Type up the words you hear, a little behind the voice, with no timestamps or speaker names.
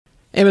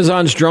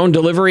Amazon's drone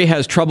delivery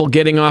has trouble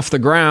getting off the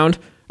ground.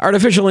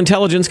 Artificial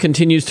intelligence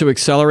continues to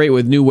accelerate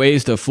with new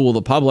ways to fool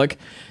the public.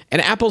 And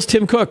Apple's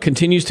Tim Cook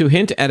continues to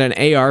hint at an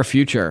AR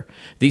future.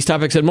 These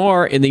topics and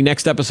more in the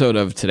next episode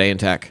of Today in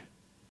Tech.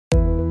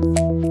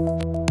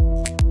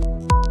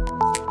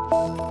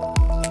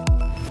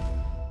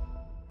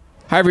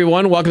 Hi,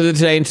 everyone. Welcome to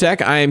Today in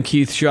Tech. I am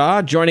Keith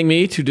Shaw. Joining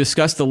me to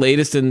discuss the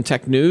latest in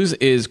tech news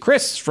is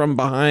Chris from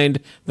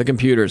Behind the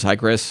Computers. Hi,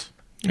 Chris.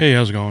 Hey,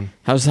 how's it going?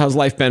 How's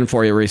life been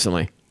for you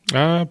recently?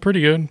 Pretty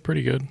good.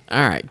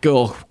 All right,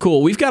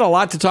 cool. We've got a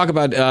lot to talk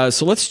about,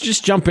 so let's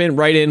just jump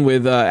right in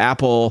with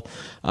Apple.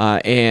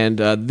 Last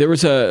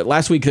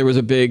week there was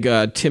a big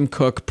Tim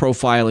Cook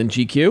profile in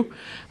GQ,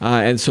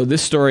 and so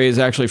this story is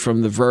actually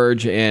from The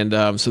Verge, and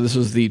so this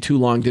was the too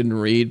long didn't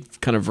read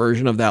kind of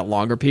version of that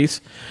longer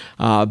piece.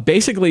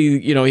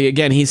 Basically,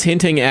 he's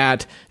hinting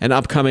at an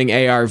upcoming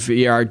AR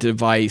VR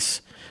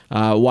device,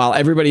 while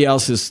everybody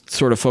else is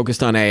sort of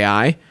focused on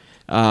AI.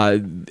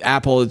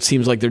 Apple, it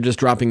seems like they're just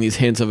dropping these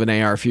hints of an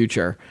AR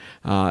future.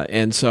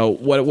 And so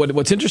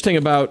what's interesting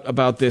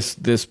about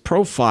this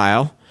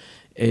profile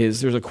is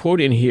there's a quote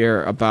in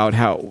here about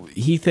how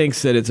he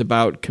thinks that it's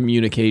about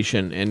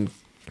communication. And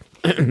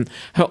I'm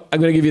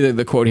going to give you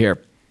the quote here.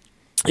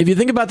 If you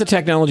think about the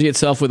technology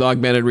itself with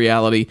augmented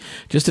reality,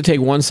 just to take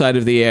one side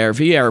of the AR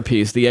VR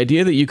piece, the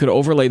idea that you could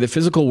overlay the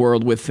physical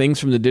world with things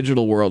from the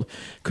digital world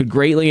could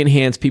greatly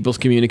enhance people's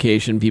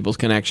communication, people's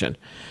connection.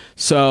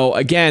 So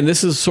again,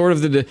 this is sort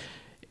of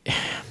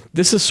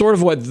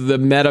what the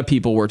Meta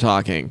people were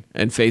talking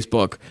and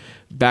Facebook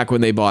back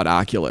when they bought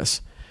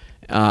Oculus.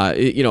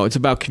 It's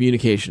about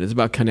communication, it's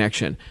about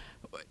connection.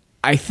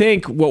 I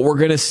think what we're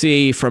going to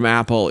see from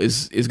Apple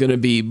is going to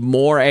be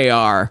more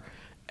AR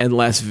and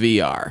less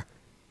VR.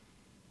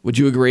 Would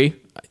you agree?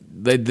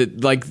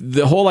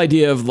 The whole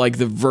idea of like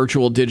the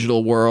virtual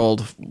digital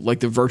world, like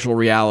the virtual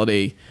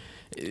reality,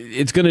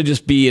 it's going to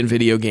just be in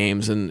video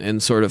games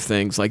and sort of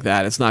things like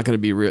that. It's not going to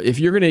be real. If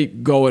you're going to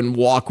go and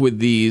walk with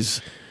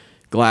these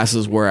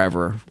glasses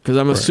wherever, because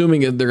I'm assuming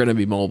they're going to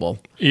be mobile.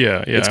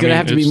 Yeah. It's going to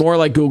have to be more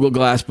like Google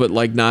Glass, but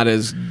like not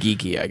as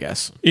geeky, I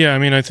guess. Yeah,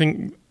 I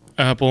think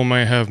Apple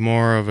might have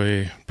more of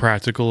a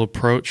practical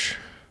approach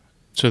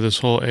to this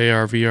whole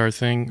AR VR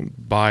thing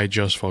by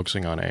just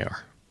focusing on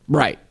AR.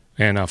 Right.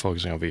 And not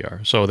focusing on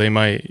VR. So they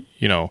might,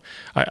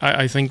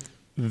 I think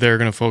they're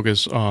going to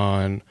focus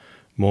on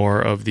more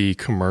of the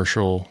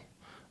commercial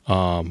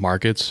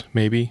markets,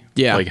 maybe.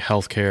 Yeah. Like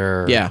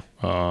healthcare. Yeah.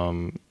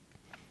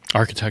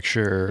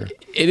 Architecture.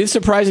 It is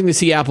surprising to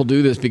see Apple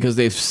do this because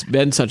they've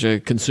been such a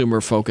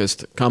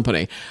consumer-focused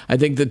company. I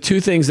think the two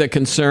things that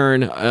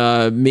concern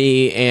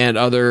me and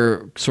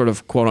other sort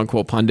of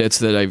quote-unquote pundits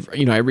that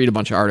I read a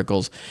bunch of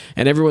articles,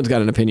 and everyone's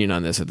got an opinion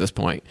on this at this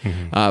point.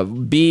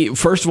 Mm-hmm.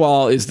 First of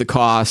all, is the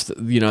cost.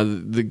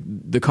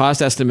 The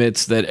cost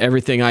estimates that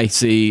everything I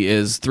see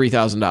is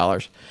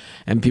 $3,000,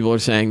 and people are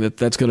saying that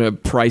that's going to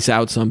price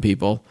out some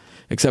people.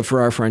 Except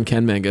for our friend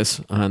Ken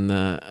Mingus on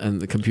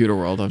the computer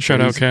world. Shout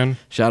out Ken.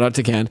 Shout out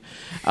to Ken.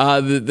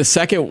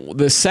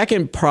 The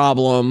second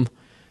problem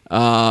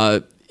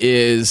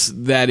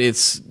is that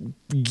it's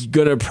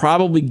going to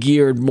probably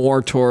geared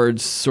more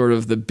towards sort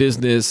of the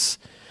business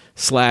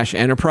 /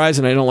 enterprise,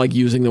 and I don't like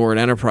using the word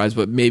enterprise,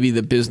 but maybe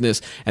the business.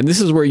 And this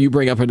is where you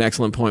bring up an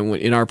excellent point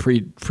in our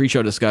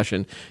pre-show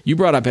discussion. You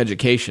brought up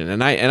education,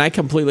 and I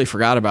completely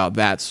forgot about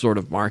that sort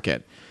of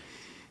market.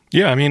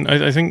 Yeah,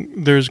 I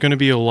think there's going to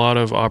be a lot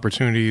of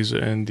opportunities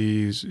in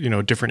these,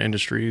 different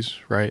industries,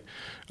 right?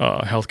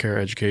 Healthcare,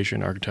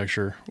 education,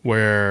 architecture,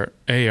 where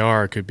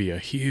AR could be a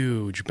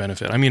huge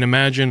benefit.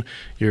 Imagine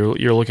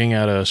you're looking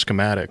at a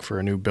schematic for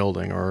a new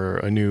building or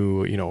a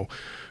new,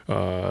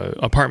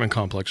 apartment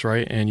complex,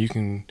 right? And you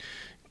can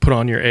put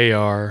on your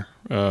AR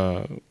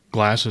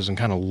glasses and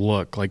kind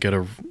of get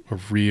a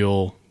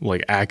real,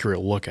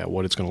 accurate look at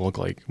what it's going to look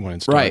like when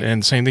it's done. Right.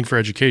 And same thing for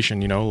education,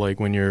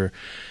 when you're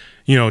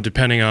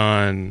depending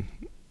on,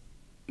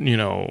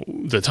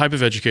 the type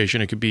of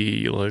education, it could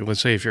be like, let's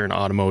say if you're in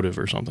automotive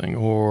or something,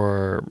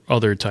 or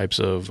other types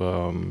of,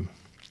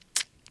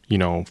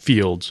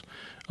 fields,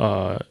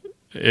 AR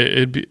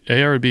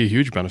would be a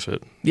huge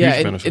benefit. Yeah,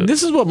 huge and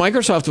this is what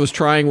Microsoft was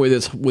trying with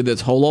its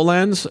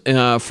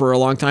HoloLens for a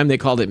long time. They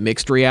called it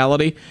mixed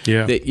reality.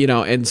 Yeah,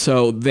 and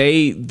so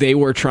they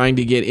were trying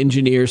to get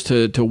engineers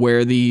to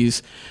wear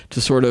these to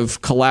sort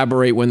of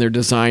collaborate when they're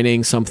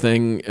designing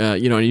something.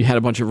 And you had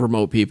a bunch of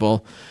remote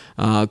people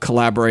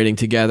collaborating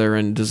together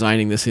and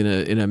designing this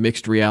in a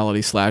mixed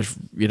reality / so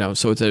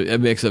it's a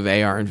mix of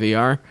AR and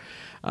VR.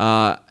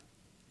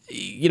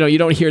 You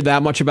don't hear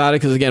that much about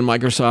it because, again,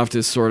 Microsoft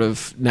is sort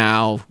of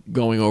now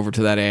going over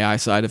to that AI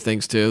side of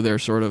things too. They're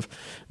sort of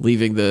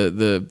leaving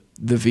the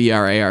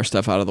VR AR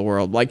stuff out of the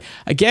world. Like,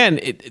 again,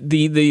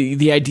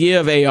 the idea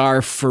of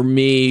AR for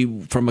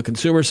me from a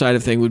consumer side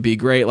of thing would be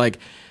great. Like,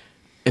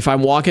 if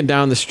I'm walking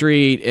down the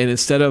street and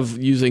instead of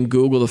using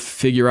Google to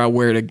figure out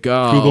where to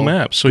go, Google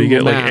Maps. So Google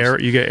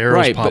you get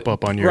arrows pop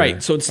up on your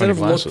right. So instead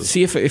of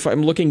see if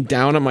I'm looking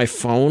down at my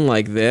phone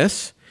like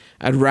this,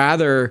 I'd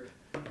rather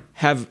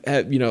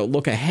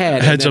look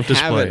ahead, Heads and up then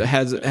have display. it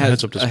has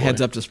Heads up a display.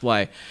 heads up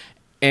display.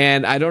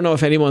 And I don't know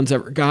if anyone's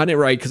ever gotten it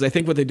right, because I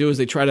think what they do is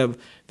they try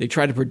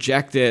to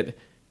project it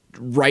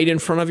right in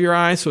front of your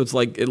eye, so it's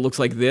like it looks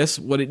like this.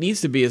 What it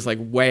needs to be is like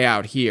way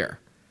out here.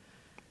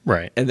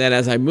 Right. And then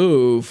as I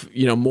move,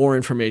 more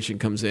information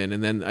comes in,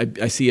 and then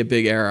I see a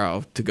big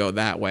arrow to go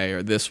that way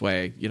or this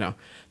way.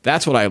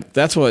 That's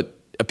what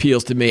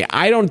appeals to me.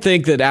 I don't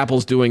think that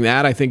Apple's doing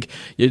that. I think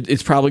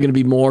it's probably going to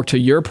be more to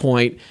your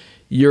point.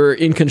 You're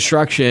in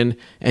construction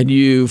and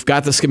you've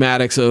got the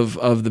schematics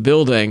of the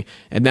building,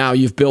 and now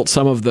you've built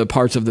some of the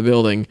parts of the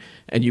building,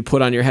 and you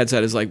put on your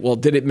headset is like, well,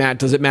 does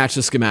it match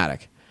the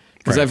schematic?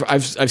 Because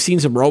Right. I've seen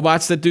some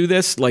robots that do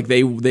this, like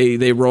they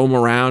roam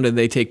around and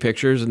they take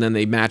pictures and then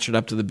they match it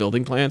up to the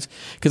building plans.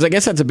 Because I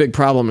guess that's a big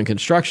problem in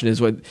construction is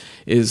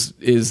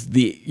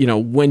the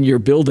when you're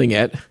building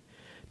it,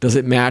 does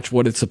it match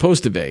what it's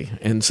supposed to be?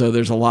 And so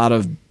there's a lot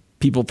of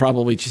people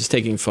probably just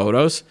taking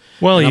photos.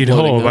 Well, and you'd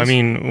uploading hope. those. I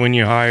mean, when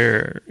you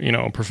hire,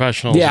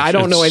 professionals, Yeah, I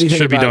don't know anything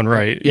should be about- done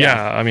right. yeah.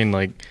 Yeah, I mean,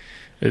 like,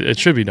 it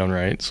should be done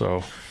right.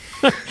 So,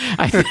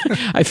 I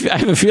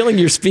have a feeling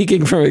you're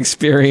speaking from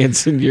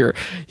experience in your.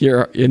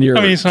 I mean,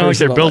 it's not like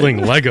they're personal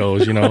building life.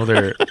 Legos.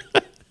 They're,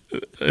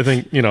 I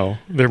think,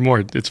 they're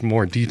more. It's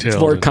more detailed. It's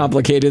more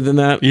complicated than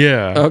that.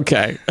 Yeah.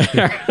 Okay.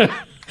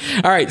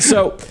 All right.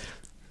 So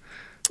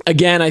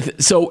again,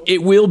 so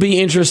it will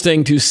be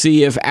interesting to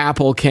see if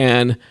Apple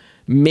can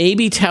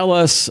maybe tell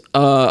us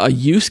a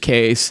use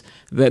case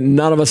that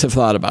none of us have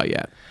thought about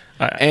yet.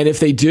 And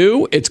if they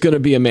do, it's going to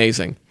be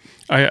amazing.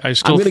 I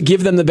still I'm going to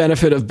give them the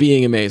benefit of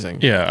being amazing.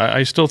 Yeah,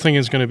 I still think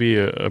it's going to be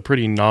a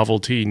pretty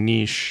novelty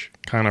niche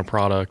kind of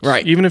product.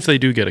 Right. Even if they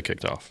do get it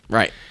kicked off.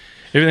 Right.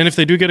 And if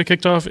they do get it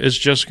kicked off, it's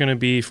just going to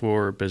be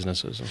for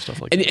businesses and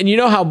stuff like that. And you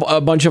know how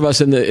a bunch of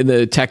us in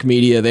the tech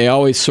media, they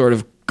always sort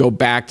of go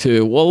back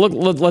to, well,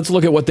 let's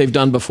look at what they've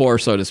done before,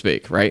 so to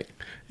speak, right?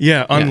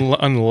 Yeah,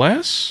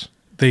 unless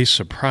they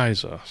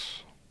surprise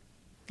us.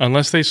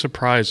 Unless they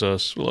surprise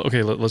us.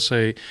 Okay, let's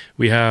say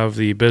we have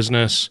the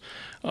business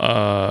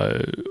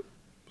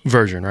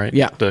version, right?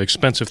 Yeah. The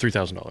expensive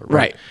 $3,000,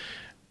 Right.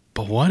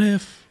 But what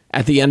if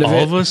At the end of all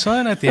it, of a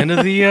sudden, at the end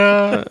of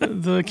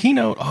the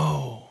keynote,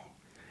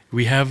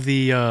 we have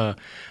the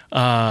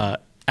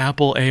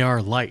Apple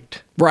AR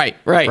Lite, right,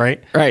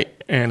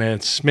 and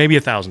it's maybe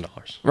 $1,000.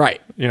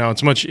 right.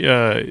 It's much,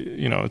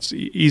 it's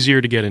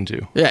easier to get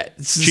into. Yeah,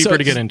 Cheaper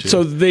to get into.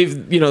 So they've,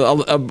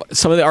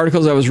 some of the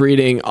articles I was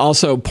reading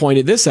also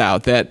pointed this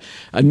out, that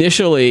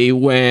initially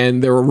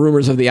when there were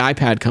rumors of the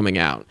iPad coming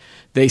out,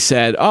 they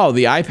said, "Oh,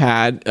 the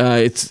iPad,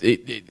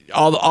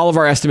 all of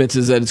our estimates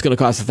is that it's going to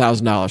cost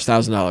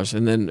 $1,000,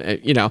 and then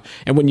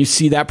and when you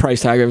see that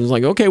price tag, everyone's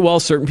like, okay, well,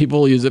 certain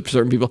people will use it,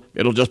 certain people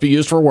it'll just be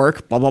used for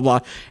work, blah blah blah."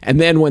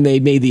 And then when they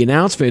made the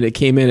announcement, it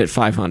came in at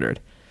 $500.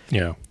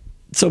 Yeah.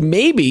 So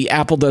maybe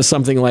Apple does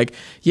something like,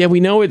 yeah, we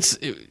know it's,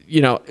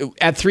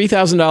 at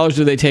 $3,000,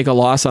 do they take a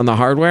loss on the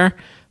hardware?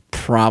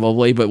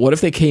 Probably. But what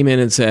if they came in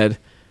and said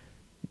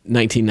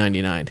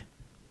 $1,999?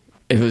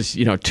 It was,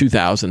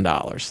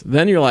 $2,000.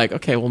 Then you're like,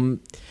 okay, well,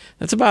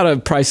 that's about a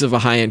price of a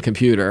high-end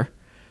computer.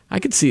 I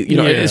could see,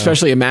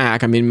 especially a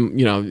Mac. I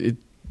mean,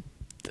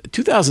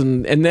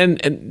 2,000, and then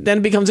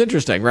it becomes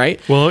interesting, right?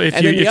 Well,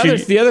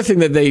 the other thing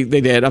that they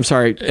did, I'm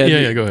sorry.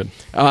 Yeah, go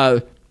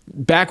ahead.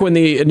 Back when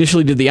they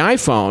initially did the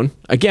iPhone,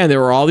 again, there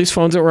were all these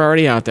phones that were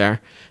already out there.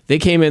 They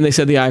came in, they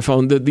said the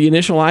iPhone, the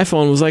initial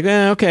iPhone was like,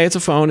 okay, it's a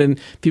phone. And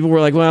people were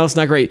like, well, it's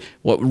not great.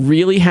 What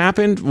really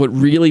happened, what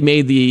really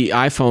made the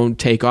iPhone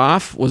take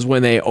off was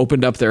when they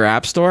opened up their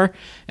app store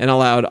and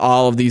allowed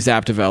all of these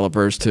app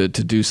developers to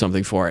do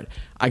something for it.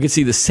 I could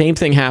see the same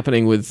thing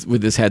happening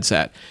with this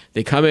headset.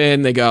 They come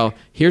in, they go,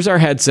 here's our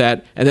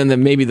headset. And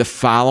then maybe the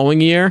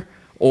following year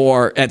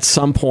or at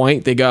some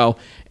point they go,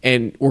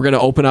 and we're going to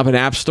open up an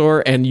app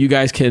store, and you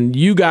guys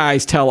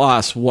tell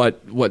us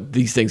what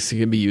these things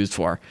can be used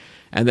for.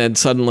 And then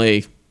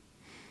suddenly,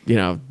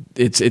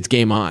 it's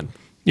game on.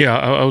 Yeah,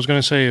 I was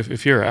going to say,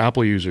 if you're an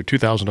Apple user,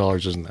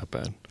 $2,000 isn't that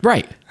bad.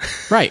 Right.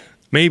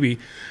 Maybe.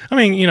 I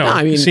mean,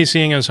 No,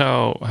 seeing as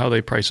how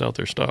they price out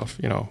their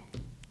stuff,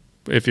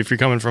 if you're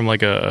coming from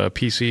like a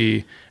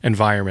PC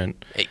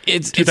environment,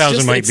 It's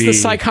 2,000 might be the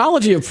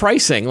psychology of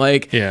pricing.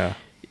 Like, yeah.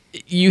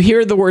 You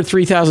hear the word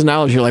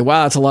 $3,000, you're like,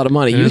 wow, that's a lot of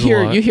money. You is a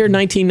lot. hear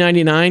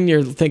 $1,999,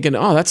 you're thinking,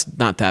 oh, that's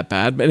not that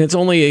bad. And it's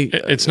only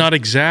It's not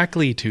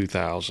exactly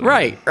 2,000.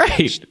 right.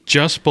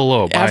 Just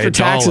below by After a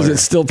taxes, dollar.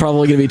 it's still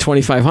probably going to be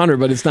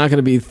 $2,500, but it's not going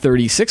to be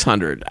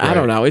 $3,600. I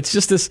don't know. It's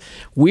just this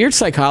weird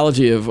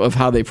psychology of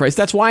how they price.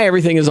 That's why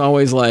everything is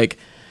always like,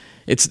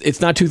 it's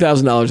not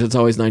 $2,000. It's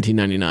always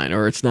 $1,999,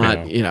 or it's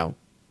not.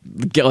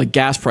 Like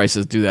gas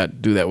prices do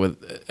that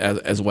with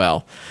as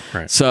well.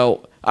 Right.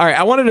 So. All right,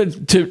 I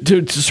wanted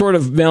to sort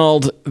of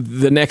meld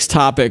the next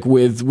topic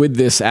with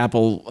this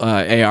Apple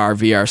AR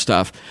VR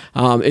stuff.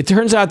 It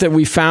turns out that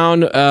we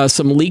found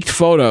some leaked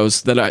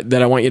photos that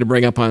I want you to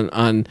bring up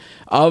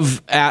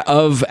of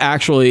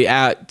actually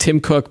at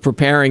Tim Cook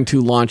preparing to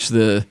launch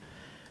the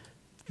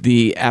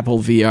Apple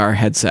VR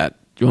headset.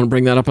 Do you want to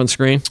bring that up on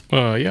screen?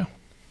 Yeah.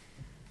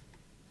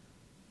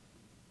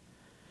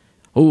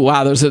 Oh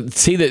wow!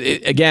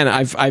 Again.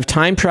 I've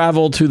time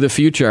traveled to the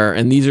future,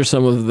 and these are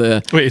some of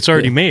the. Wait, it's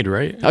already made,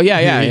 right? Oh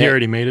yeah. He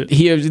already made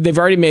it. They've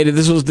already made it.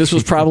 This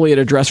was probably at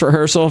a dress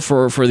rehearsal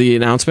for the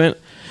announcement.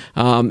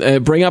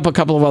 Bring up a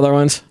couple of other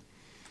ones.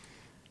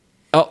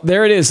 Oh,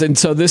 there it is. And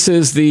so this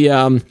is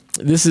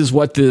this is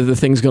what the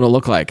thing's going to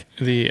look like.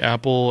 The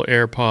Apple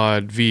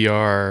AirPod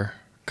VR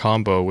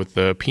combo with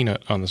the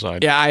peanut on the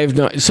side. Yeah, I have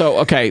no. So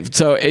okay.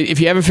 So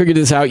if you haven't figured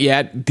this out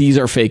yet, these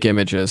are fake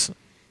images.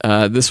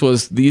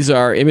 These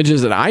are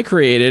images that I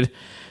created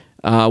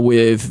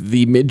with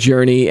the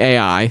Midjourney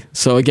AI.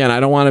 So again, I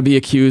don't want to be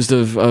accused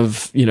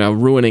of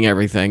ruining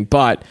everything,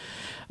 but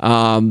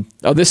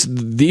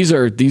these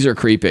are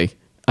creepy.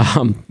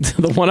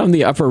 The one on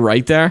the upper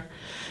right there,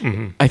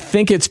 I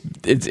think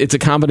it's a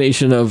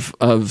combination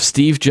of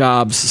Steve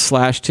Jobs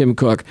 / Tim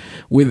Cook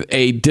with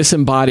a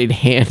disembodied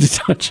hand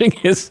touching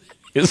his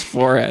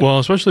forehead. Well,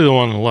 especially the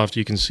one on the left,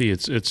 you can see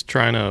it's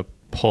trying to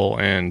pull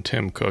in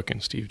Tim Cook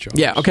and Steve Jobs.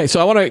 Yeah. Okay.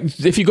 So I want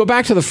to. If you go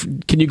back to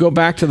can you go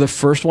back to the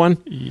first one?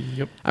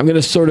 Yep. I'm going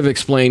to sort of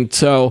explain.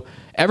 So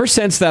ever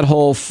since that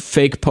whole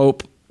fake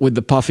Pope with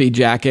the puffy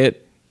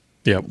jacket,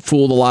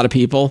 fooled a lot of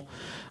people.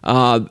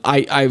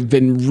 I've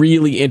been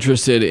really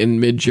interested in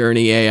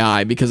Midjourney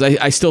AI because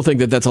I still think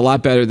that that's a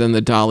lot better than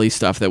the Dolly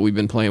stuff that we've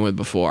been playing with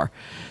before.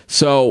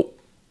 So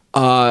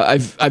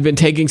I've been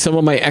taking some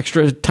of my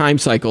extra time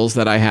cycles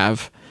that I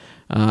have.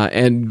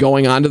 And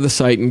going onto the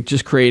site and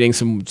just creating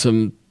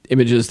some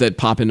images that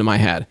pop into my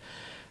head.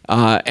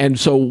 And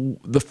so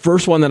the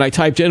first one that I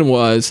typed in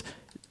was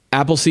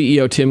Apple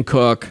CEO Tim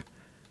Cook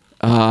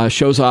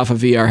shows off a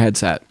VR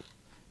headset.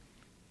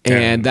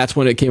 And that's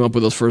when it came up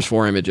with those first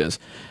 4 images.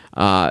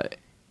 The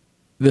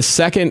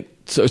second,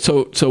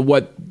 so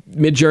what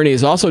Midjourney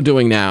is also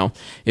doing now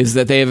is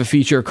that they have a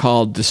feature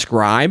called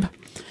Describe.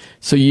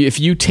 So if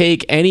you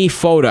take any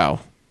photo,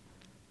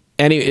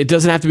 it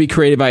doesn't have to be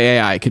created by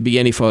AI. It could be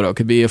any photo. It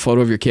could be a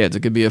photo of your kids.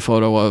 It could be a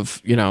photo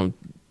of,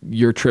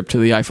 your trip to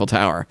the Eiffel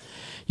Tower.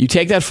 You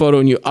take that photo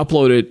and you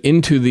upload it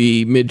into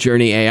the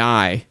Midjourney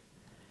AI,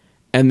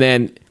 and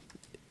then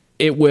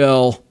it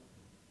will,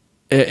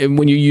 and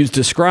when you use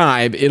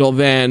Describe, it'll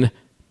then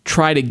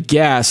try to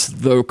guess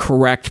the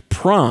correct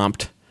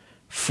prompt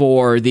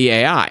for the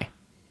AI.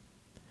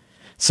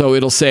 So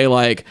it'll say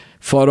like,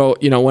 photo,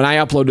 when I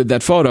uploaded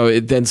that photo,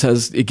 it then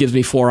says, it gives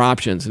me 4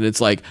 options. And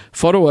it's like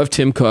photo of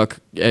Tim Cook,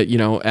 at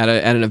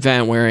an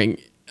event wearing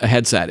a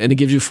headset. And it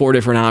gives you 4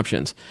 different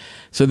options.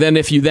 So then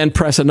if you then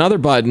press another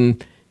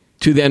button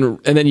and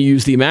then you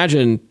use the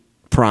Imagine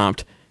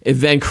prompt, it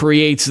then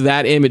creates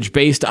that image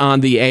based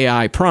on the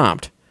AI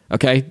prompt.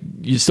 Okay.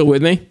 You still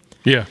with me?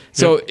 Yeah.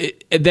 So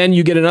then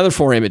you get another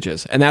 4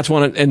 images, and that's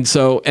one, and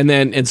so on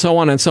and so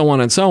on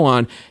and so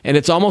on, and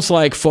it's almost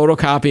like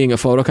photocopying a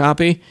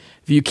photocopy.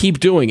 If you keep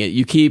doing it,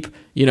 you keep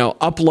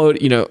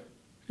uploading an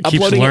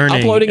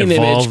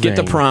image, get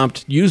the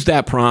prompt, use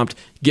that prompt,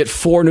 get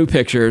 4 new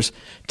pictures,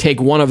 take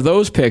one of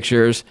those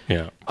pictures,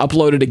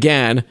 upload it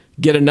again,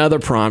 get another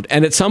prompt,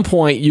 and at some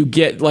point you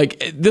get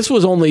this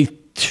was only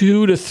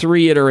 2 to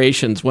 3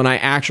 iterations when I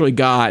actually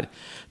got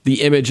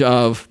the image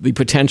of the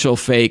potential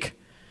fake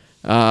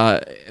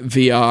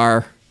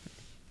VR,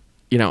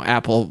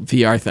 Apple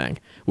VR thing,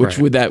 which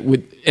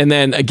and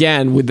then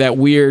again with that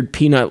weird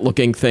peanut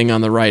looking thing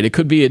on the right, it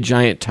could be a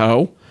giant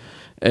toe.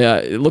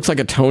 It looks like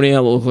a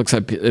toenail. It looks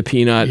like a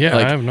peanut. Yeah,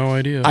 I have no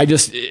idea. I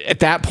just at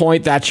that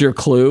point, that's your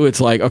clue.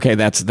 It's like, okay,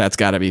 that's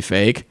got to be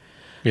fake.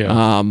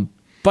 Yeah.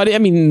 But I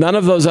mean, none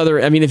of those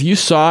other. I mean, if you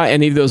saw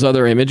any of those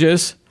other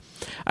images,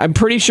 I'm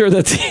pretty sure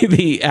that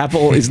the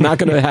Apple is not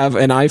going to have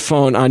an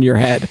iPhone on your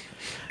head.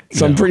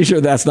 So I'm pretty sure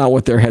that's not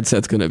what their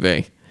headset's going to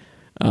be.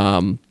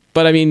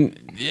 But I mean,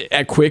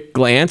 at quick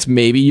glance,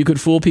 maybe you could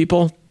fool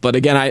people. But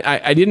again,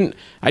 I didn't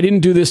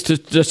do this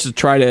just to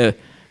try to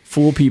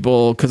fool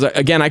people, because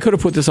again, I could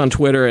have put this on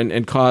Twitter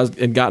and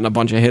gotten a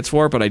bunch of hits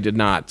for it, but I did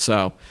not.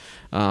 So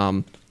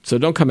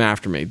don't come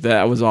after me.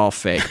 That was all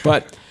fake.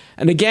 But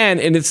and again,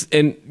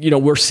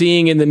 we're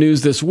seeing in the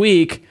news this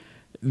week,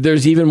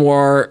 there's even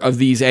more of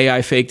these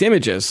AI faked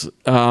images.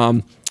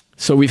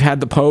 So we've had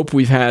the Pope,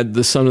 we've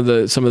had some of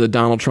the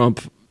Donald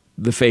Trump,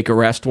 the fake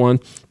arrest one.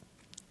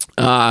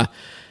 Elon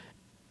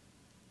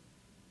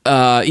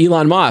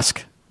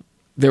Musk,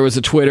 there was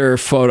a Twitter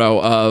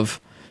photo of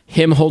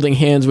him holding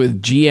hands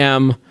with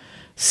GM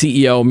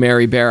CEO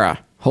Mary Barra,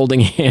 holding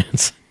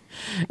hands.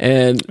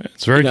 And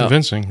it's very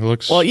convincing. It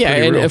looks well, yeah,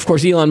 and real. of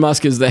course Elon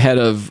Musk is the head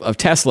of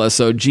Tesla,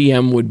 so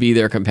GM would be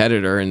their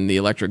competitor in the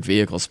electric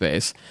vehicle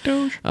space.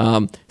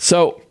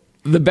 So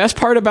the best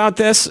part about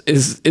this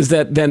is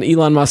that then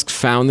Elon Musk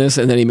found this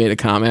and then he made a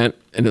comment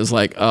and it was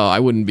like, oh, I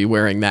wouldn't be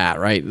wearing that,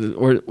 right?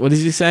 Or what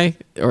does he say?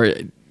 Or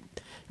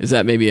is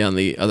that maybe on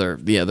the other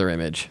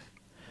image?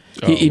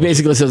 He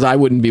basically says, I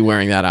wouldn't be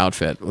wearing that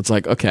outfit. It's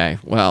like, okay,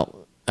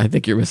 well, I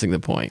think you're missing the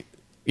point.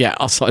 Yeah,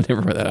 also I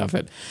never wear that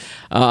outfit.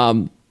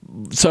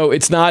 So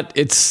it's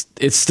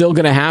still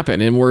going to happen.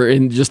 And we're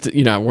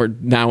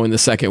now in the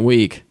second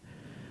week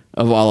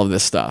of all of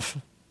this stuff.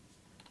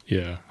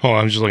 Yeah. Oh,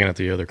 I'm just looking at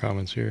the other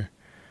comments here.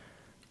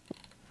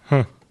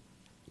 Huh.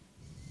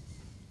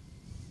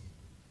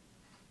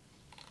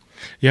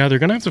 Yeah, they're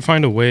gonna have to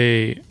find a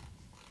way.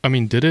 I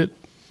mean, did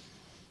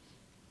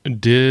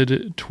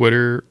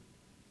Twitter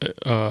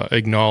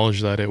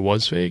acknowledge that it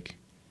was fake?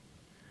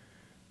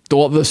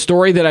 Well, the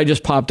story that I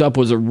just popped up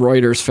was a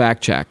Reuters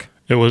fact check.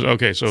 It was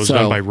okay, so it was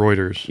done by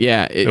Reuters.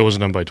 Yeah, it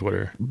wasn't done by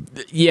Twitter.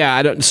 Yeah,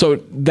 I don't. So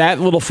that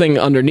little thing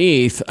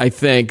underneath, I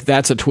think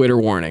that's a Twitter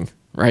warning,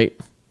 right?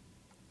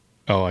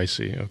 Oh, I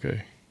see.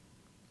 Okay.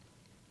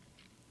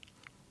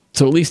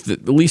 So at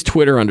least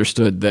Twitter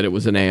understood that it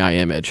was an AI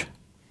image.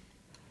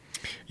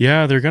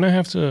 Yeah, they're gonna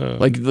have to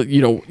like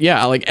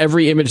like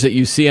every image that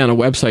you see on a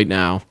website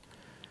now.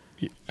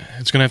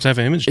 It's going to have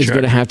an image check. It's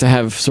going to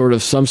have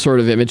some sort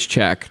of image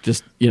check.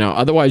 Just,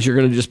 otherwise you're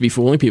going to just be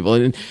fooling people.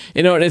 And,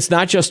 and it's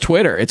not just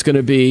Twitter. It's going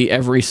to be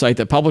every site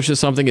that publishes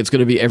something. It's going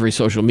to be every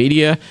social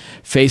media,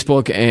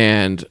 Facebook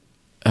and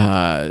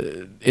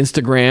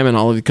Instagram and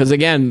all of it. Because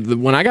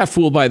again, when I got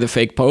fooled by the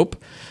fake Pope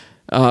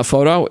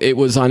photo, it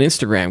was on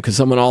Instagram because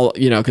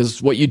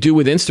because what you do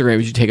with Instagram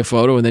is you take a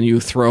photo and then you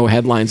throw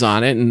headlines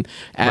on it and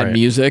add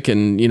music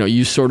and,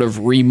 you sort of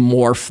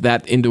remorph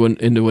that into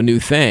a new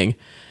thing.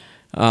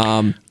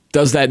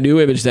 Does that new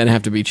image then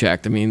have to be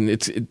checked? I mean,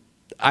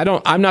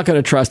 I'm not going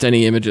to trust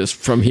any images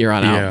from here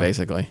on out,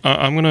 basically.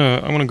 I'm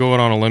gonna go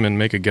out on a limb and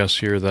make a guess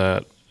here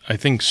that I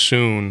think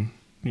soon,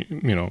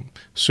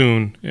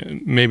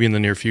 maybe in the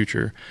near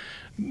future,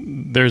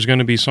 there's going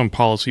to be some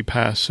policy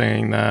passed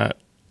saying that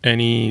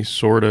any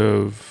sort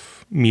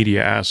of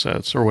media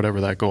assets or whatever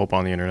that go up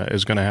on the internet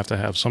is going to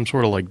have some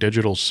sort of like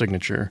digital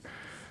signature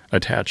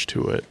attached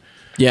to it.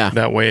 Yeah.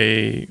 That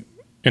way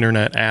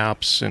internet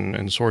apps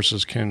and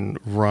sources can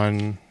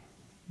run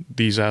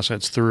these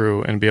assets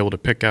through and be able to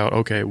pick out,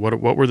 okay,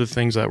 what were the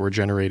things that were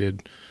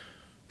generated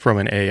from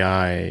an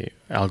AI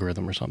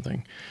algorithm or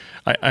something.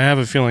 I have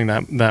a feeling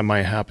that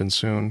might happen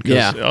soon.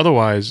 Yeah.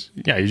 Otherwise,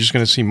 you're just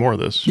going to see more of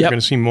this. You're going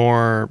to see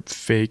more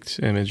faked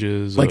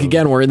images.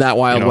 Again, we're in that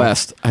Wild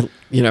West.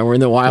 We're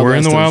in the Wild West. We're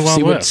in the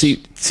Wild West.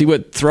 See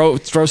what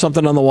throw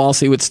something on the wall,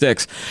 see what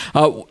sticks.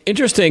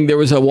 Interesting. There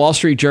was a Wall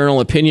Street Journal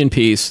opinion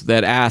piece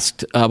that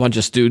asked a bunch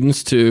of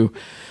students to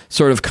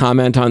sort of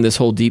comment on this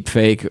whole deep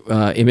fake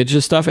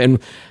images stuff. And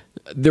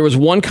there was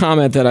one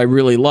comment that I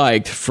really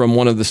liked from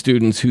one of the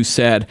students who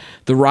said,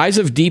 the rise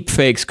of deep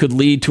fakes could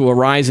lead to a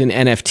rise in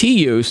NFT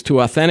use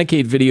to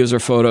authenticate videos or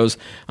photos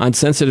on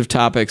sensitive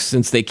topics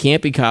since they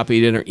can't be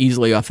copied and are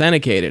easily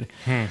authenticated.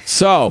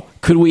 So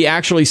could we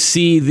actually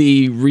see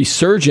the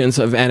resurgence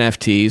of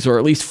NFTs or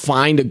at least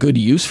find a good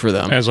use for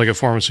them? As like a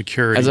form of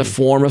security. As a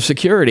form of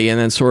security and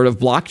then sort of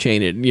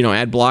blockchain it,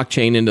 add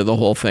blockchain into the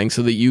whole thing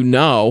so that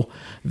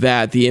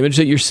that the image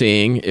that you're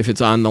seeing, if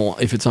it's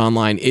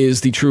online,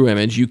 is the true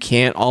image. You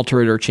can't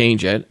alter it or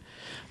change it.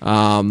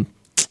 Although,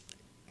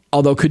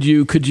 could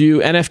you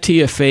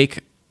NFT a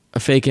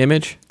fake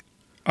image?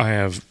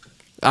 I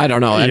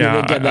don't know.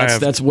 Yeah,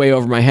 that's way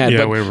over my head.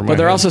 Yeah, but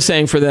they're also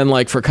saying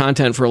for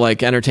content for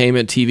like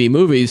entertainment, TV,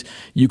 movies,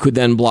 you could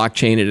then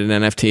blockchain it in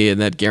NFT,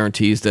 and that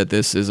guarantees that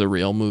this is a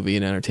real movie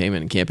and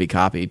entertainment and can't be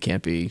copied,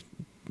 can't be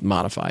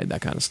modified,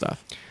 that kind of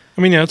stuff.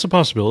 I mean, it's a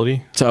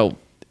possibility. So.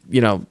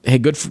 Hey,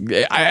 good.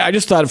 I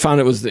just found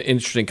it was the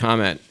interesting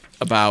comment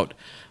about.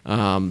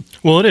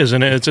 Well, it is,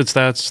 and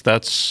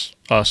that's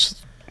us.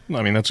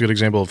 I mean, that's a good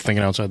example of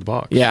thinking outside the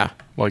box. Yeah.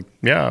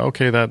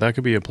 Okay, that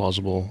could be a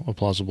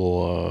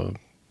plausible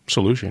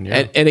solution.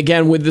 Yeah. And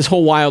again, with this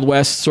whole Wild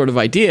West sort of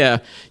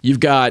idea, you've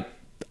got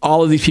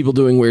all of these people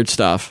doing weird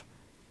stuff,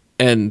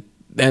 and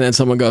then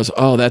someone goes,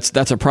 "Oh,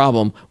 that's a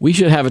problem. We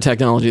should have a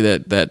technology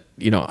that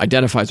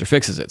identifies or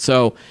fixes it."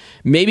 So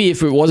maybe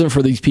if it wasn't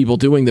for these people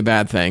doing the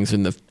bad things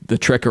and the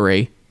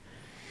trickery,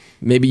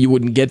 maybe you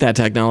wouldn't get that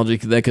technology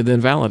that could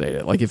then validate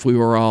it. Like if we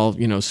were all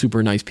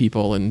super nice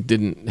people and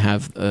didn't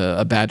have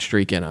a bad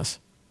streak in us.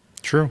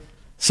 True.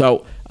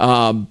 So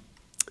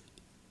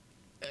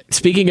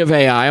speaking of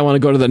AI, I want to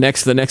go to the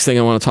next thing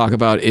I want to talk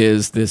about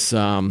is this.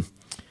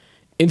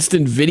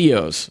 Instant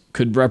videos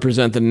could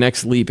represent the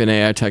next leap in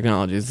AI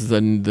technology. This is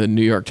the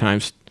New York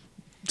Times.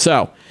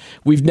 So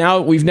we've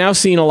now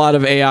seen a lot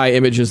of AI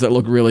images that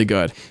look really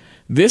good.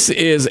 This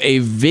is a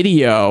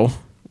video.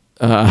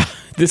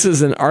 This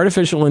is an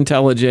artificial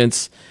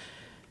intelligence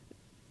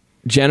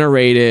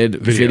generated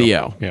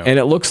video. Yeah. And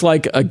it looks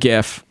like a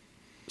GIF/GIF.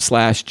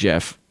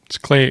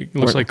 It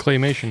looks like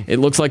claymation. It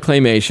looks like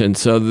claymation.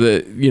 So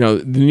the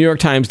New York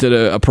Times did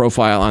a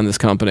profile on this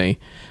company.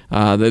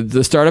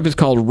 The startup is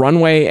called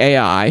Runway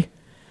AI,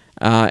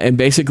 and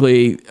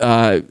basically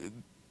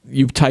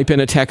you type in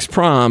a text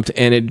prompt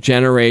and it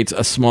generates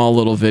a small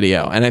little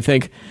video. And I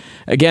think,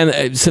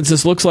 again, since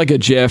this looks like a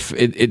GIF,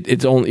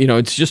 it's only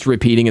it's just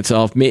repeating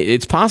itself.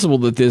 It's possible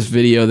that this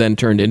video then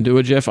turned into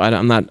a GIF.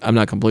 I'm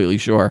not completely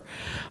sure,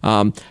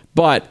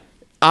 but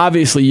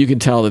obviously you can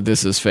tell that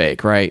this is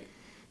fake, right?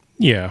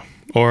 Yeah,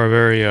 or a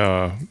very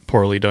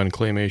poorly done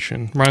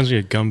claymation. Reminds me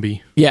of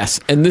Gumby. Yes,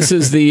 and this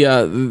is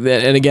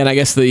and again, I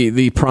guess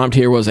the prompt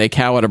here was a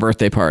cow at a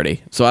birthday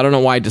party. So I don't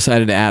know why I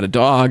decided to add a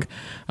dog.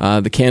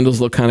 The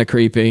candles look kind of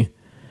creepy.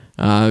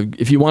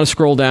 If you want to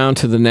scroll down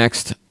to the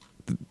next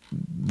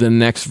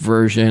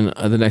version,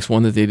 the next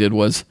one that they did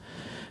was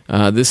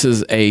This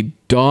is a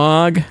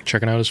dog.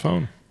 Checking out his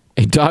phone.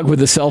 A dog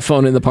with a cell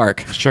phone in the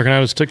park. He's checking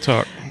out his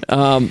TikTok.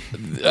 Video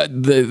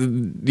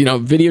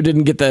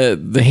didn't get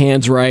the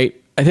hands right.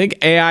 I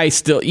think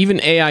even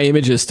AI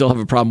images still have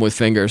a problem with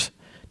fingers,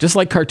 just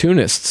like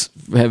cartoonists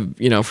have,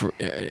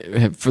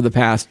 for the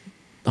past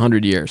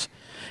 100 years.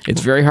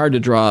 It's very hard to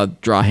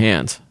draw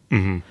hands.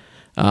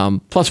 Mm-hmm.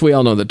 Plus, we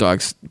all know that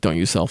dogs don't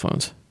use cell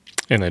phones,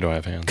 and they don't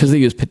have hands because they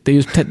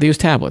use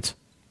tablets.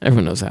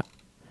 Everyone knows that.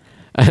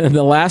 And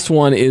the last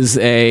one is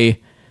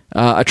a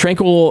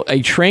tranquil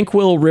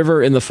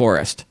river in the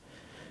forest.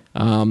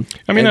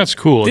 That's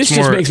cool. This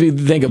just makes me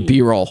think of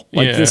B-roll.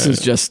 This is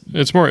just...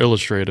 It's more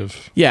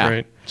illustrative. Yeah.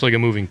 Right? It's like a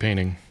moving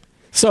painting.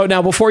 So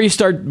now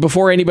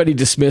before anybody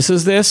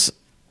dismisses this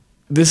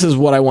is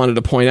what I wanted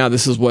to point out.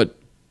 This is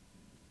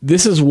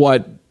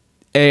what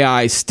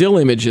AI still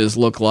images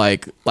look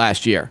like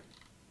last year.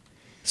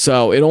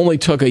 So it only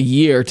took a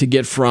year to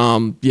get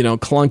from,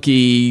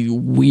 clunky,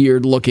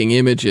 weird looking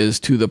images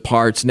to the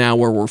parts now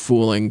where we're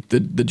fooling the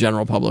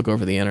general public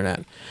over the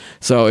internet.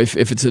 So if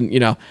it's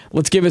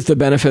let's give it the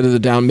benefit of the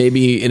doubt.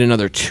 Maybe in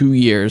another 2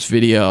 years,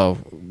 video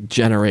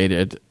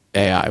generated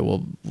AI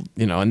will,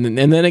 and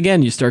then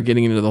again, you start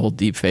getting into the whole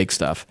deep fake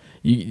stuff,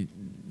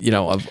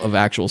 of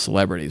actual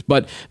celebrities.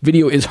 But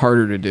video is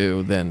harder to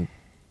do than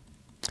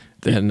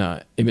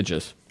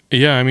images.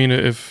 Yeah.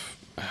 If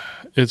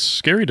it's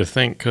scary to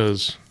think,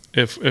 because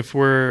if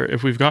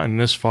we've gotten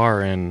this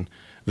far in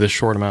this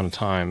short amount of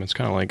time, it's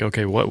kind of like,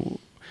 okay,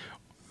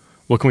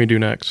 what can we do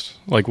next?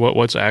 Like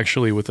what's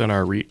actually within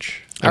our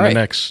reach in the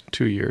next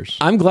 2 years?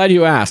 I'm glad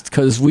you asked,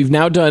 because we've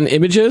now done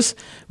images,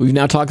 we've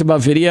now talked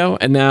about video,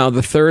 and now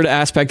the third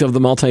aspect of the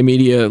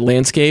multimedia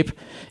landscape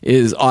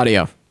is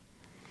audio.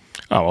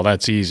 Oh, well,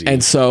 that's easy.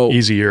 And so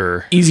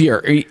easier.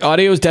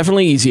 Audio is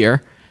definitely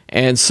easier.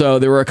 And so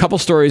there were a couple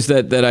stories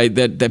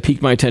that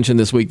piqued my attention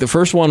this week. The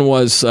first one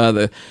was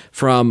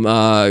from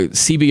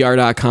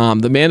CBR.com.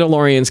 The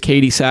Mandalorian's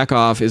Katie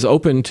Sackhoff is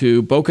open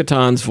to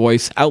Bo-Katan's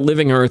voice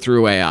outliving her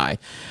through AI.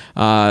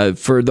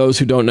 For those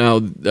who don't know,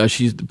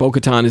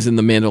 Bo-Katan is in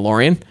The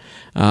Mandalorian,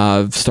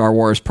 Star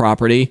Wars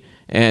property.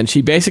 And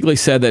she basically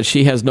said that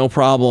she has no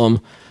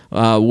problem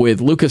with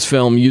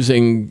Lucasfilm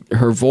using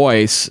her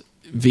voice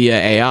via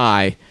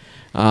AI,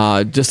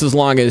 just as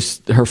long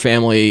as her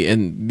family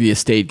and the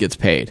estate gets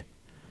paid,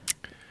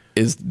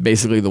 is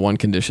basically the one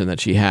condition that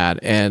she had.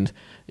 And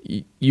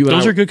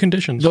those are good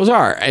conditions. Those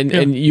are,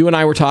 and you and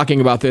I were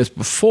talking about this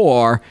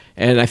before,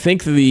 and I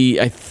think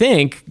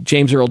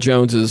James Earl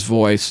Jones's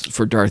voice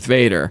for Darth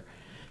Vader,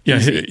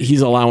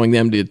 he's allowing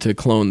them to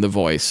clone the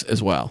voice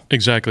as well.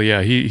 Exactly.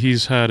 Yeah,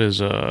 he's had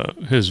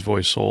his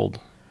voice sold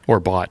or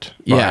bought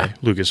by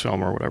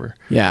Lucasfilm or whatever.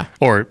 Yeah.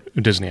 Or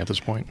Disney at this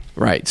point.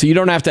 Right. So you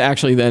don't have to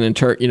actually then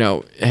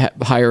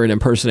hire an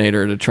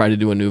impersonator to try to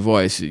do a new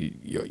voice.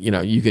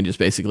 You can just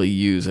basically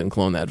use and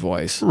clone that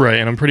voice. Right.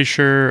 And I'm pretty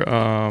sure,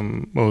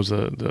 what was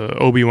the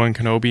Obi-Wan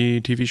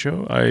Kenobi TV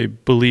show? I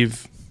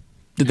believe.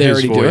 Did they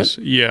already do it?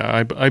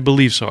 Yeah, I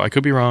believe so. I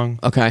could be wrong.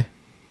 Okay.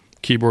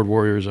 Keyboard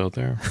warriors out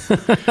there.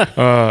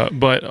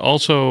 But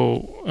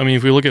also,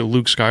 if we look at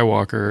Luke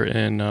Skywalker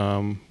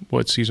in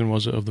what season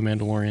was it of The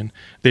Mandalorian,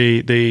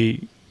 they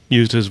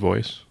used his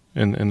voice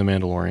in The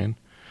Mandalorian.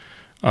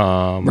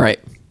 Right.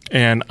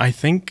 And I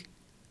think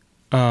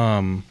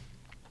I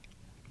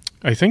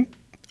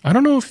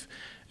don't know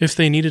if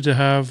they needed to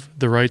have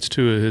the rights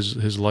to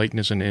his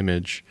likeness and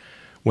image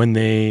when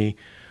they,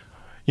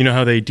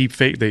 how they deep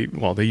fake, they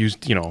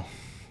used,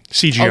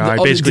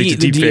 CGI basically to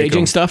deep fake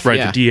de-aging stuff,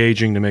 right? The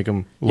de-aging to make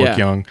them look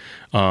young.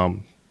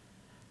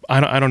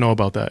 I don't know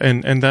about that,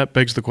 and that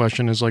begs the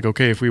question: is like,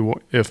 okay,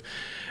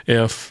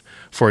 if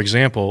for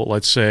example,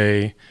 let's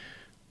say,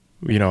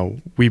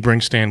 we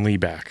bring Stan Lee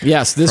back.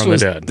 Yes, from the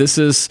dead. This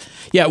is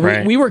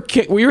right? we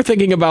were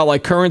thinking about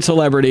like current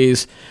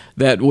celebrities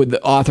that would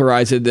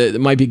authorize it,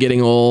 that might be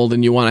getting old,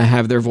 and you want to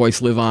have their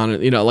voice live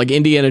on. Like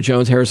Indiana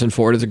Jones, Harrison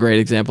Ford is a great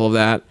example of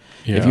that.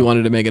 Yeah. If you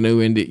wanted to make a new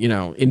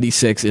Indy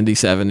 6, Indy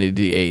 7,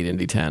 Indy 8,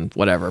 Indy 10,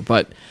 whatever.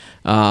 But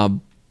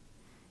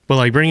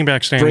like bringing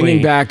back Stan Lee.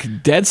 Bringing back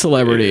dead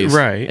celebrities.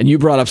 Right. And you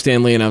brought up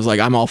Stan Lee, and I was like,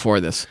 I'm all for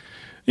this.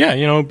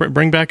 Yeah,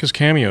 bring back his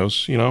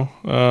cameos,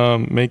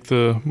 make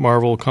the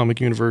Marvel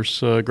comic universe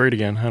great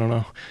again. I don't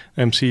know.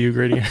 MCU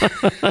great again.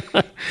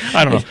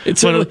 I don't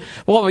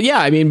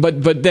know.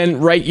 But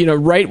then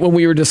right when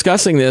we were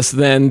discussing this,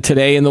 then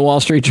today in the Wall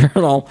Street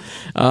Journal,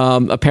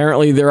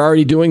 apparently they're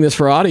already doing this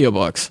for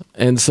audiobooks.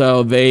 And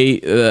so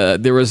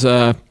there was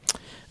an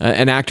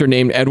actor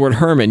named Edward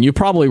Herman. You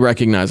probably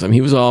recognize him. He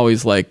was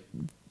always like,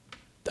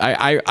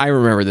 I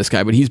remember this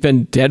guy, but he's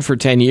been dead for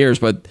 10 years,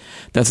 but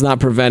that's not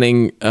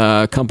preventing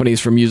companies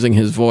from using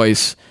his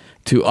voice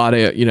to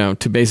audio,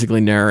 to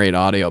basically narrate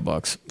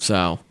audiobooks.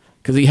 So,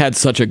 because he had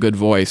such a good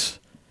voice.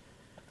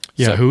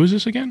 Yeah, so, who is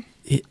this again?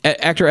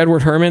 Actor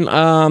Edward Herman.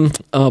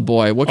 Oh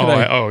boy, what could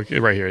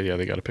right here. Yeah,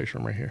 they got a picture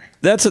of him right here.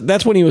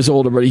 That's when he was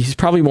older, but he's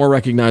probably more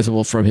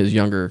recognizable from his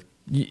younger.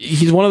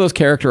 He's one of those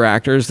character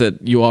actors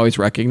that you always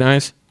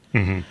recognize.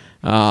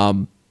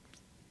 Mm-hmm.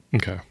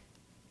 Okay.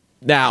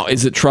 Now,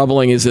 is it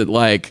troubling? Is it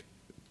like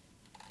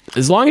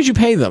As long as you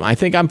pay them. I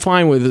think I'm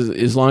fine with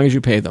as long as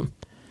you pay them.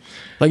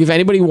 Like if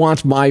anybody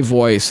wants my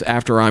voice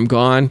after I'm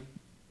gone,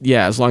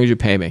 yeah, as long as you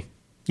pay me.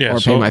 Yeah, or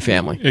pay my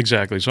family.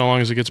 Exactly. So long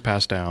as it gets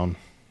passed down,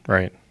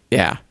 right?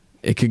 Yeah.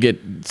 It could get,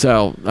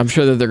 so I'm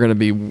sure that they're going to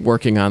be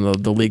working on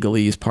the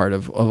legalese part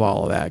of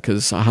all of that,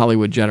 because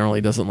Hollywood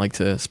generally doesn't like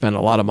to spend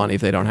a lot of money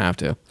if they don't have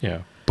to.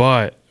 Yeah.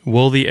 But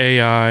will the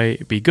AI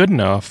be good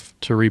enough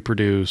to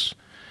reproduce,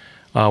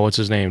 what's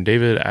his name?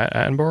 David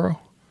Attenborough?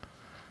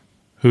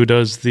 Who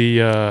does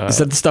the... Is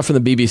that the stuff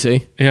from the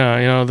BBC? Yeah,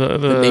 you know,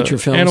 the nature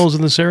films? Animals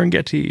in the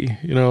Serengeti.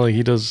 You know, like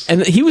he does...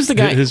 And he was the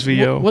guy... His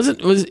VO.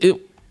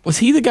 Was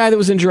he the guy that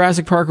was in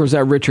Jurassic Park, or was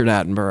that Richard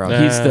Attenborough?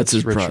 That's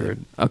his Richard. brother.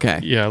 Okay.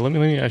 Yeah, let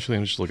me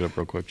just look it up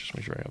real quick, just to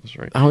make sure I have this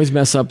right. I always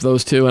mess up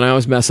those two, and I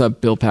always mess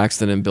up Bill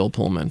Paxton and Bill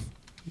Pullman.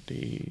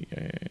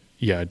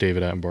 Yeah,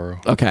 David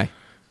Attenborough. Okay.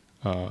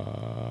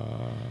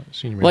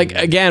 Senior Like,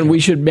 again, we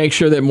should make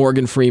sure that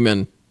Morgan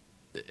Freeman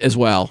as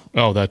well.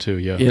 Oh, that too,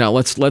 yeah. You know,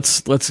 let's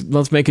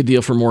make a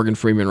deal for Morgan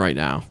Freeman right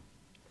now.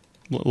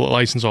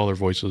 License all their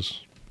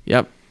voices.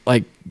 Yep.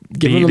 Like,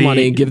 give them the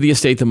money, give the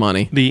estate the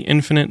money. The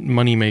infinite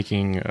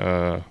money-making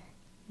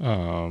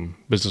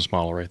business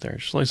model right there.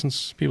 Just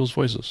license people's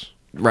voices.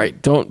 Right.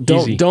 Don't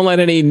let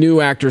any new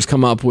actors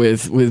come up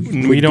with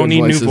we don't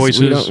need voices. New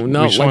voices. We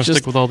just want to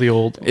stick with all the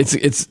old it's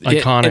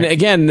iconic. And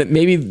again,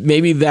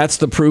 maybe that's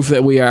the proof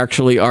that we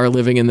actually are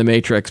living in the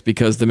Matrix,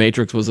 because the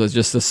Matrix was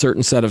just a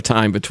certain set of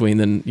time between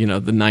the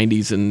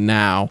 90s and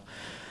now.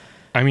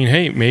 I mean,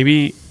 hey,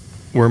 maybe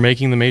we're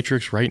making the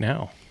Matrix right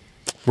now.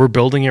 We're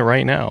building it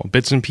right now,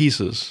 bits and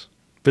pieces.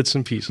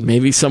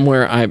 Maybe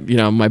somewhere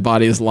my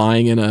body is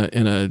lying in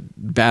a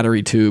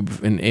battery tube,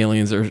 and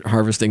aliens are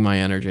harvesting my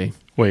energy.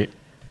 Wait,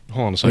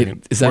 hold on a second.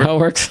 Wait, is that how it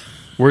works?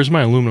 Where's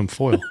my aluminum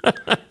foil?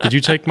 Did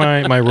you take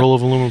my roll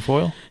of aluminum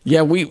foil?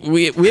 Yeah, we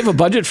have a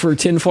budget for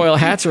tinfoil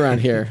hats around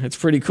here. It's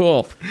pretty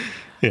cool.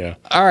 Yeah.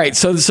 All right,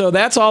 so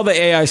that's all the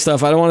AI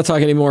stuff. I don't want to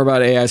talk any more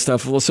about AI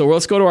stuff. So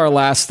let's go to our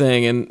last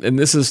thing, and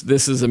this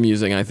is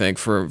amusing, I think,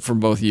 for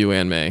both you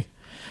and me.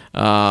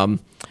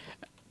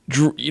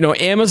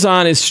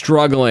 Amazon is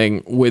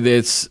struggling with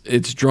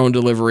its drone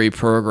delivery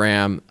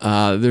program.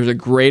 There's a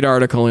great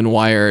article in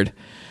Wired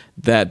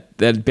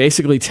that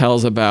basically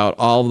tells about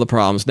all of the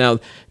problems. Now,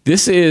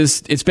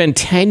 it's been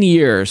 10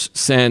 years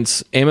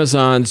since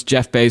Amazon's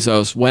Jeff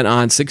Bezos went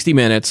on 60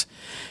 Minutes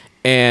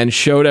and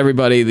showed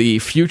everybody the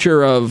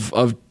future of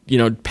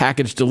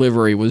package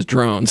delivery was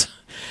drones.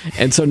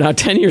 And so now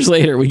 10 years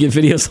later, we get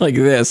videos like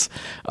this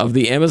of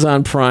the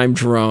Amazon Prime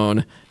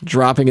drone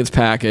dropping its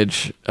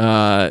package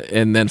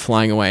and then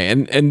flying away.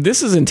 And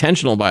this is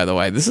intentional, by the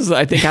way. This is,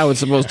 I think, how it's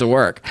supposed to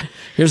work.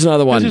 Here's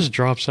another one. It just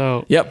drops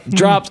out. Yep,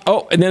 drops.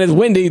 Oh, and then it's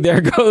windy. There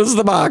goes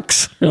the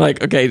box. You're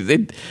like, okay,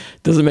 it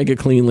doesn't make a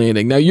clean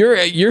landing. Now,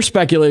 you're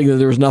speculating that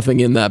there was nothing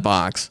in that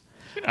box.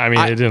 I mean,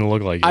 it didn't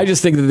look like it. I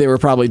just think that they were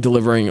probably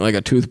delivering like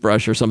a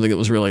toothbrush or something that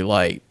was really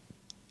light.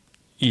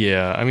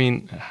 Yeah, I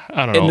mean,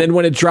 I don't know. And then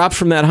when it drops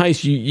from that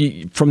height,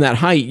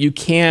 you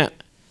can't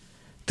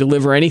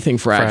deliver anything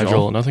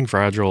fragile. Nothing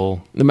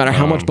fragile. No matter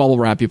how much bubble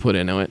wrap you put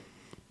into it.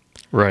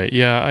 Right.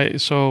 Yeah.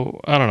 So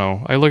I don't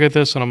know. I look at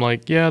this and I'm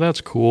like, yeah, that's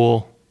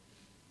cool,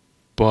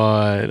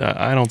 but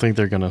I don't think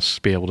they're going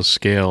to be able to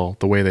scale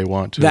the way they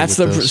want to. That's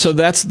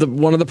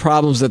one of the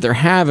problems that they're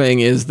having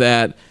is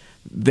that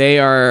they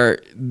are,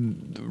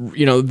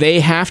 they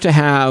have to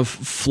have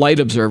flight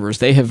observers.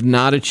 They have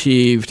not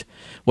achieved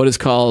what is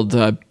called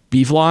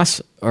BVLOS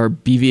or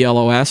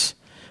BVLOS,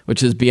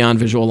 which is beyond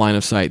visual line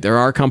of sight. There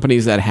are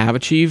companies that have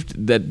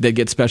achieved that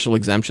get special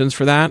exemptions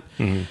for that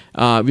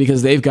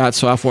because they've got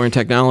software and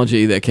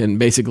technology that can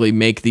basically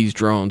make these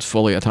drones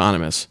fully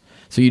autonomous.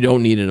 So you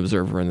don't need an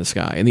observer in the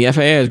sky. And the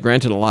FAA has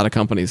granted a lot of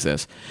companies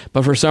this.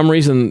 But for some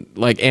reason,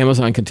 like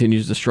Amazon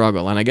continues to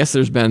struggle. And I guess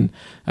there's been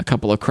a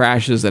couple of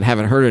crashes that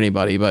haven't hurt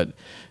anybody. But,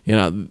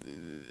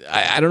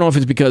 I don't know if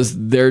it's because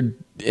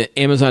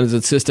Amazon is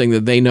insisting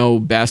that they know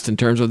best in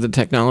terms of the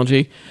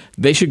technology.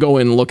 They should go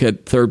in and look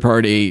at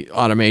third-party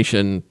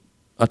automation,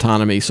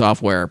 autonomy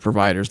software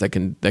providers that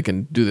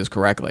can do this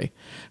correctly,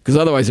 because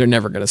otherwise they're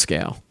never going to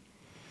scale.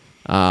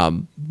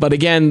 But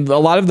again, a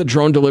lot of the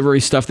drone delivery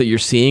stuff that you're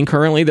seeing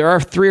currently, there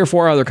are 3 or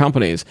 4 other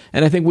companies,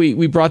 and I think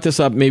we brought this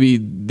up. Maybe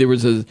there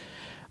was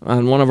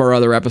on one of our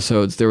other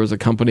episodes, there was a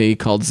company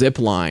called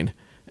Zipline,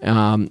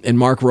 and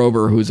Mark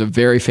Rober, who's a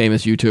very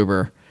famous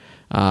YouTuber,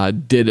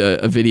 did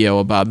a video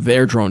about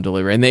their drone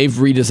delivery, and they've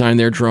redesigned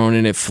their drone,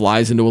 and it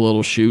flies into a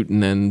little chute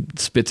and then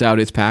spits out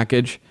its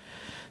package,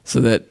 so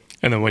that.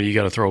 And then what, you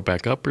got to throw it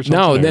back up or something?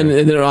 No, then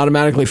it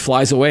automatically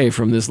flies away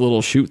from this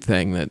little chute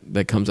thing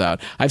that comes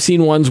out. I've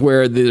seen ones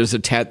where there's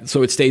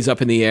so it stays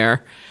up in the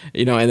air,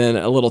 and then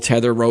a little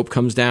tether rope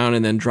comes down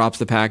and then drops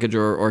the package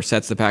or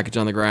sets the package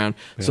on the ground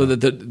so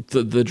that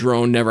the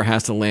drone never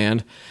has to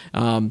land.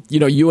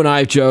 You and I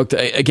have joked,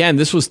 again,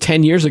 this was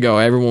 10 years ago.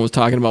 Everyone was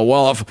talking about,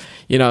 well, if,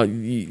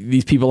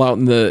 these people out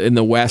in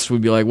the West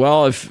would be like,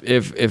 well,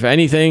 if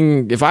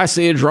anything, if I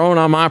see a drone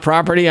on my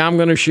property, I'm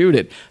going to shoot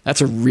it. That's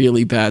a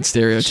really bad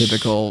stereotypical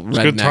stereotypical It's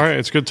redneck.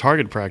 It's good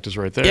target practice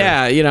right there.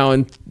 Yeah,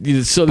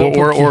 and so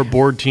or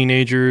bored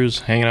teenagers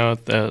hanging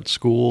out at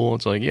school.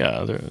 It's like,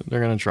 yeah,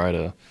 they're gonna try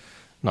to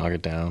knock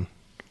it down.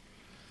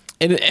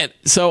 And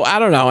so I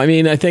don't know. I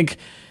mean, I think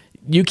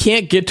you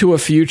can't get to a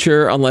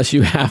future unless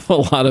you have a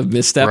lot of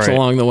missteps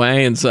along the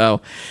way. And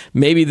so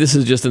maybe this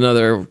is just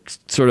another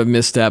sort of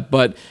misstep.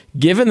 But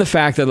given the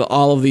fact that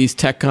all of these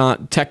tech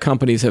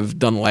companies have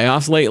done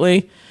layoffs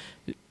lately,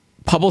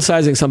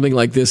 publicizing something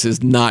like this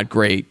is not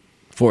great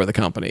for the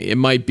company. It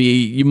might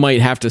be, you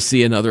might have to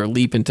see another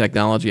leap in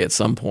technology at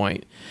some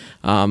point.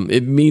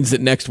 It means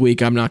that next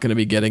week I'm not going to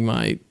be getting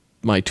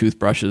my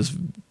toothbrushes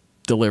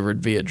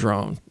delivered via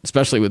drone,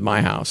 especially with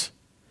my house.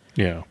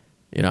 Yeah.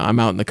 I'm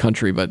out in the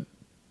country, but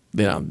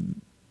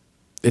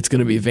it's going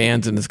to be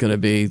vans and it's going to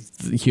be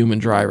human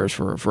drivers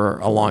for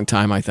a long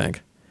time, I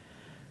think.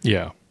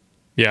 Yeah.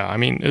 Yeah. I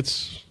mean,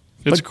 it's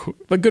cool.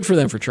 But good for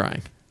them for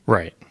trying.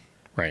 Right.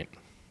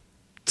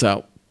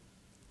 So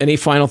any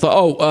final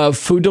thought?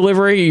 Food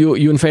delivery.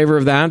 You in favor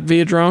of that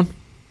via drone?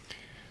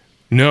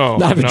 No,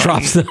 Not if it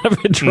drops.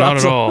 Not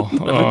at all.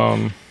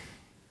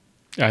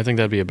 I think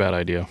that'd be a bad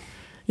idea.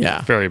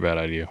 Yeah. Very bad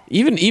idea.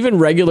 Even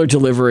regular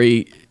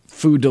delivery,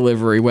 food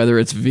delivery, whether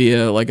it's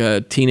via like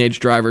a teenage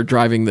driver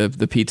driving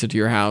the pizza to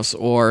your house,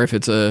 or if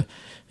it's was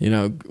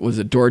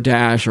it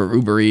DoorDash or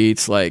Uber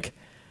Eats, like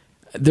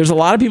there's a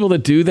lot of people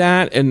that do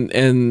that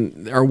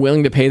and are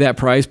willing to pay that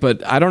price,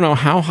 but I don't know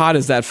how hot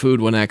is that food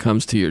when that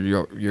comes to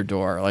your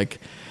door. Like,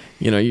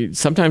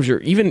 sometimes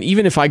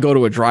even if I go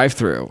to a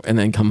drive-through and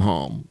then come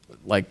home,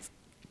 like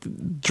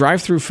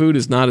drive-through food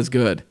is not as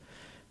good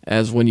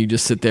as when you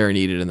just sit there and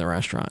eat it in the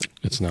restaurant.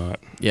 It's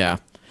not. Yeah.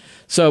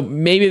 So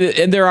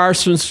maybe, and there are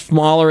some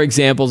smaller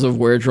examples of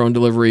where drone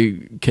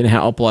delivery can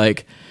help,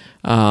 like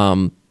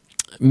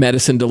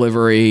medicine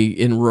delivery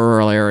in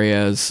rural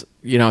areas.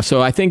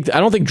 So I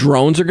don't think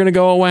drones are going to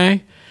go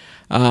away.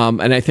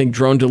 And I think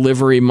drone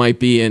delivery might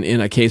be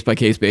in a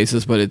case-by-case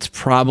basis, but it's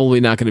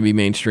probably not going to be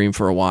mainstream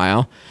for a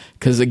while.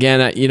 Because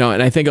again,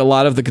 and I think a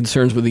lot of the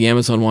concerns with the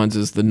Amazon ones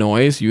is the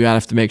noise. You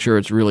have to make sure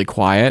it's really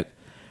quiet,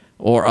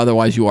 or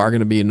otherwise you are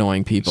going to be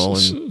annoying people.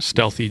 And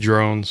stealthy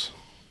drones.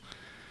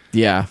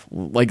 Yeah,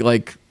 like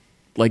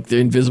the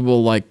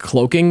invisible, like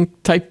cloaking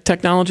type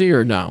technology,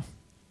 or no?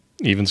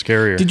 Even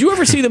scarier. Did you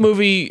ever see the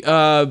movie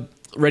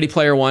Ready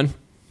Player One?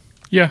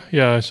 Yeah,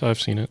 I've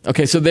seen it.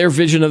 Okay, so their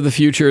vision of the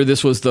future,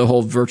 this was the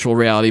whole virtual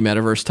reality,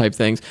 metaverse type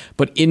things.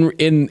 But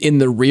in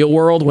the real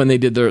world, when they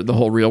did the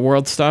whole real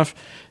world stuff,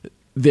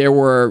 there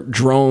were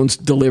drones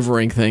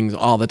delivering things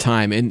all the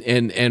time,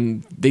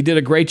 and they did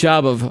a great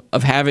job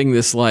of having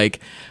this like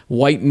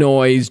white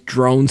noise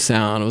drone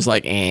sound. It was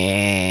like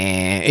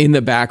in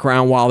the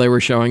background while they were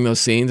showing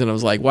those scenes, and I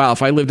was like, wow,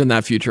 if I lived in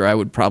that future, I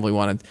would probably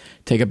want to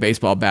take a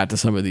baseball bat to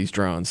some of these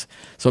drones.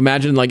 So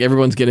imagine like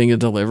everyone's getting a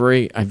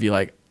delivery. I'd be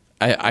like,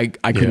 I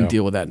couldn't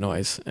deal with that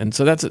noise, and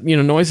so that's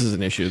noise is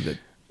an issue that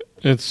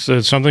it's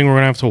something we're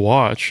gonna have to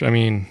watch. I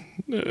mean,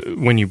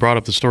 when you brought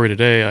up the story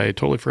today, I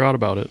totally forgot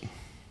about it.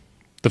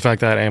 The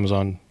fact that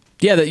Amazon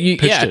pitched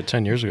it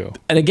 10 years ago.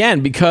 And again,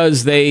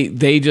 because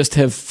they just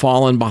have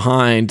fallen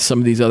behind some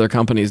of these other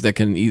companies that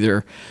can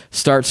either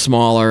start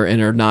smaller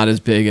and are not as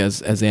big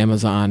as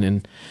Amazon.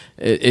 And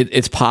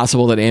it's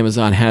possible that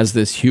Amazon has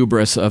this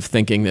hubris of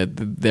thinking that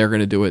they're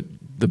going to do it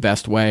the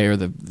best way, or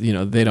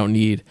they don't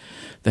need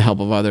the help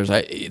of others.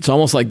 It's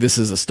almost like this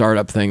is a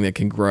startup thing that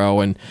can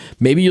grow. And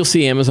maybe you'll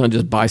see Amazon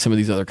just buy some of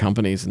these other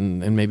companies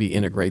and maybe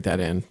integrate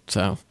that in.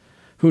 So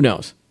who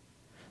knows?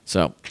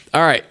 So,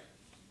 all right.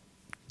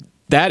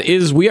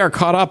 We are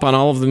caught up on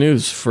all of the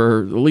news,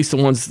 for at least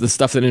the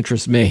stuff that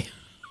interests me.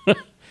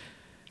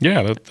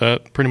 Yeah,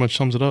 that pretty much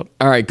sums it up.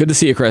 All right, good to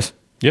see you, Chris.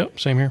 Yep,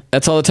 same here.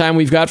 That's all the time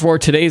we've got for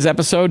today's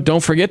episode.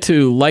 Don't forget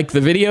to like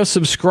the video,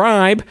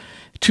 subscribe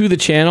to the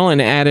channel,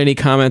 and add any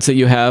comments that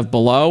you have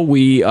below.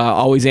 We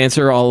always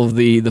answer all of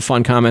the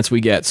fun comments we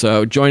get.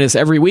 So join us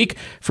every week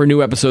for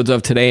new episodes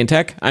of Today in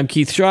Tech. I'm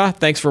Keith Shaw.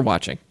 Thanks for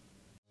watching.